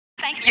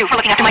Thank you for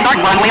looking after my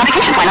garden while I'm away on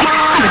vacation, Twilight.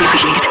 I really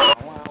appreciate it.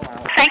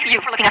 Thank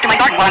you for looking after my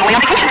garden while I'm away on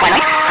vacation,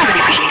 Twilight. I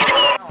really appreciate it.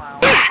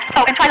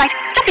 Oh, and Twilight,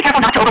 just be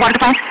careful not to overwater the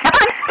plants. Have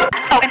fun.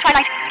 Oh, and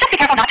Twilight, just be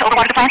careful not to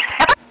overwater the plants.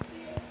 Have fun.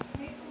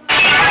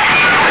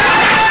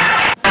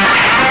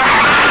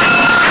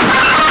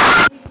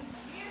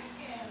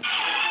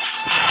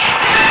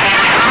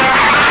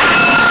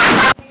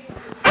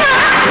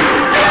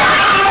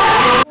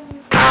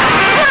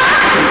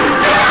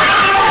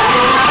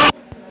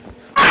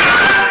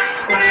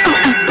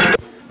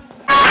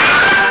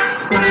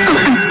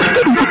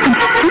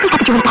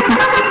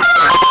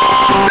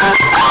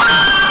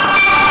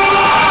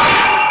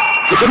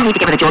 You didn't need to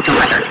give her the jewel to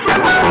pressure.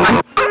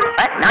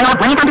 But now you have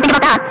plenty of time to think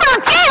about that.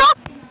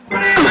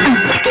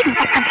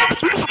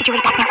 Excuse me, you can have the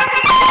jewelry back now.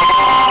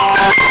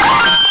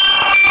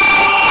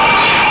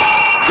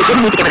 You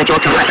didn't need to give her the jewel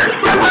to pressure.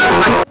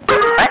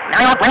 But now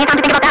you have plenty of time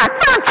to think about that.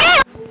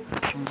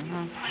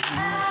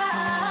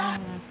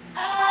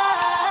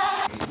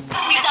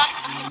 We've got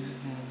something.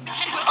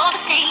 Pretend we're all the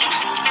same.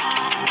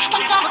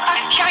 When some of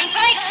us shine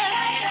bright.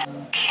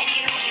 And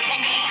you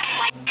and me.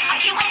 Why are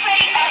you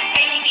afraid of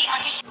failing the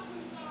audition?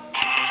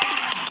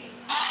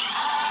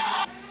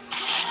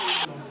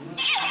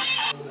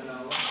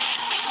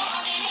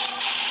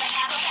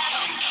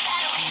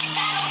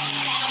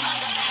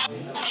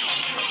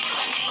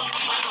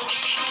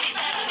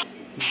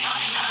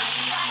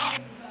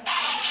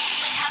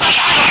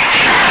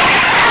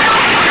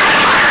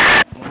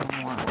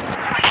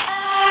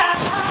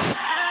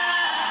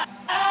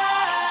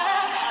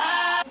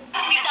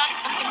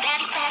 Something that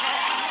is better.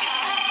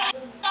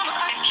 Some of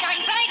us shine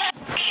bright.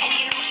 And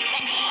you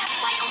and me,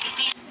 why don't we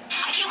see?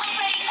 Are you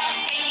afraid of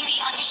failing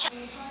the audition?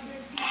 We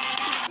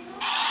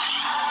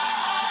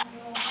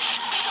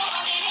go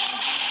all in it.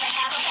 Let's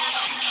have a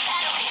battle.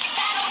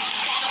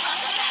 Battle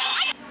comes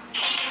around.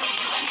 And you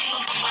and me,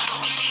 why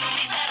don't we see who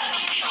is better?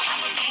 We don't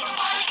have to be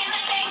one in the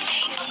same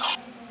thing.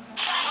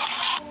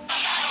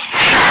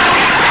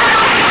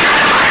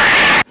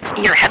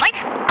 Your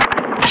headlights?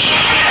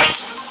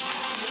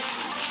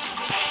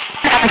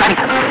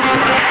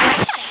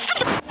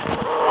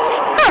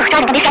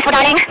 Driving can be stressful,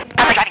 darling.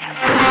 That's my driving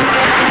test.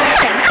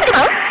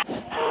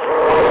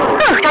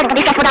 Driving can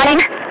be stressful,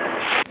 darling.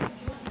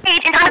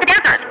 Age in time with the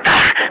dancers.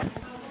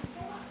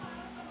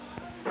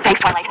 Thanks,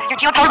 Twilight. Your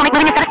geopose will make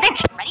moving instead of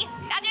cinch. Ready?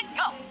 Magic,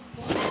 go.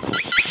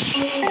 This is the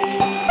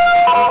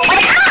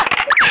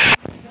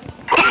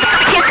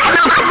perfect kiss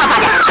and now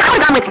project. I would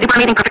have gone with super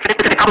amazing perfect for this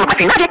specific problem of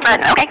equestrian magic,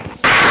 but okay.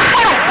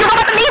 Wow, your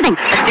robot's amazing.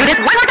 Let's do this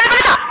one more time from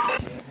the top.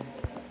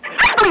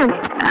 Balloons.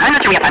 I'm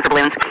not sure we have time for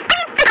balloons.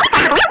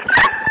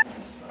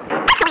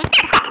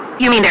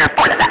 You mean they're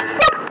for the set?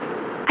 Nope.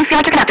 I feel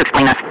like you're gonna have to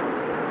explain this.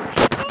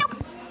 Nope.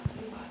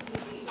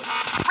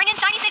 Bring in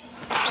shiny things.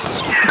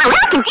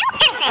 Balloons can do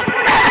anything.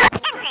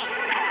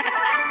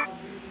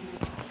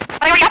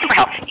 But I already asked him for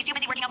help. He's too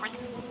busy working out for his...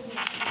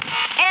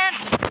 And...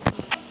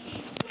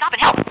 Stop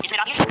and help. Isn't it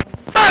obvious?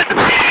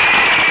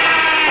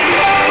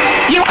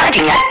 You are a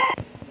genius.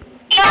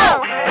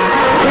 No.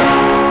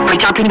 Great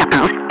job cleaning up,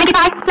 girls. Pinkie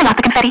Pie, lay off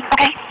the confetti,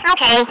 okay?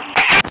 Okay.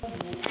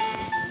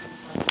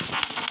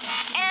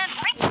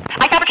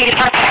 I fabricated a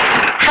counterfeit.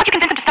 How'd you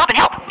convince him to stop and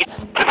help?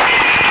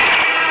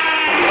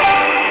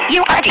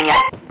 You are a genius.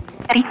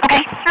 Ready?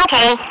 Okay?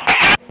 Okay.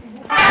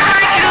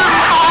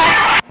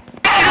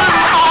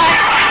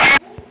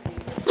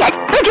 Yes,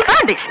 where'd you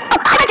find this? Oh,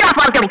 I bet you're off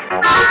while I was filming.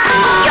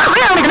 Your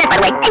real name is a myth, by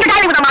the way. And your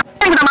diary was on my... I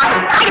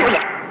didn't read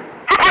it.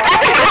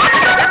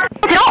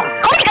 Not at all.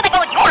 Only because I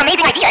followed your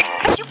amazing ideas.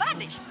 Where'd you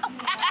find this? Oh.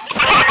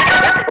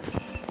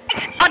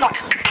 I'm not.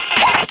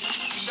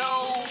 So,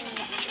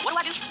 what do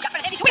I do? Got my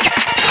head into it.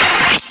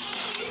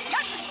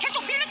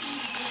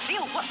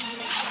 Feel what?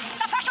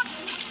 The pressure!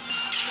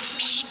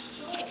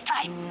 It's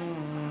time.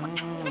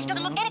 This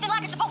doesn't look anything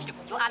like it's supposed to.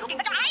 You are looking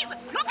at your eyes.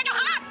 Look at your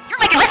heart. You're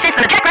making less sense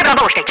than a jackrabbit on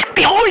roller skates.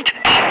 Behold!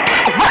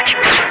 Oh, much!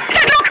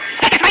 Look!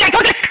 That is why I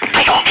told this!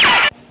 I told!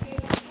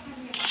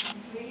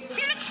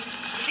 Feel it?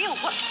 Feel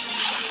what?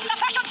 The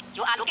pressure!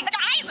 You are looking at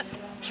your eyes.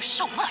 There's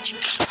so much.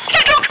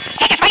 Look!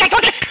 That is why I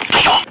told this!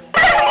 I told!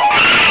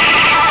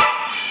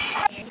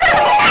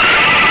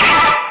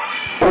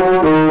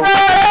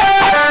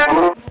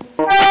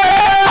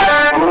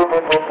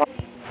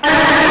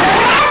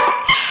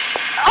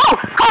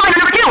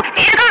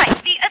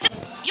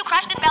 You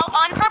crashed this bell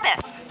on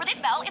purpose. For this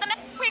bell is a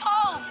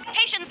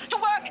mutations to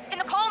work in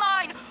the coal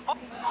mine. Oh.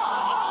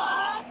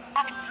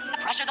 The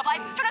pressures of life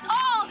turn us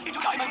all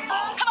into diamonds.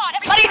 Come on,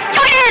 everybody,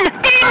 join in!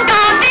 Ding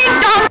dong,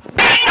 ding dong,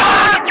 ding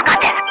dong! You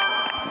got this.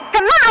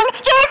 The mine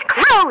is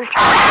closed.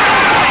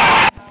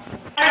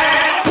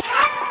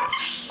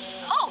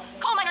 Oh,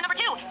 coal miner number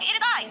 2. It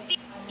is I.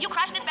 You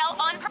crashed this bell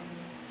on purpose.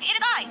 It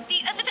is I, the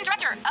assistant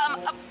director.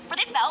 For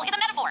this bell is a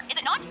metaphor, is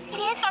it not? It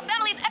is. Our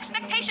family's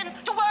expectations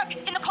to work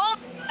in the coal.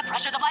 The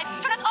pressures of life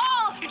turn us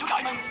all into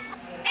diamonds.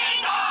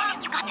 Ding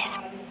dong! You got this.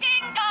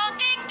 Ding dong,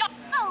 ding dong.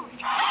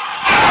 Closed.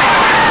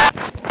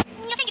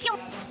 You think if you...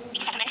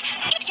 Settlement.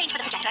 In exchange for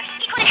the projector,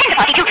 he could attend the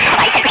party to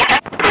buy said projector.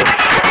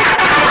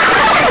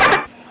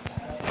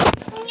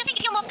 You think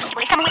if you're more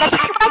comfortable if someone forget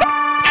to subscribe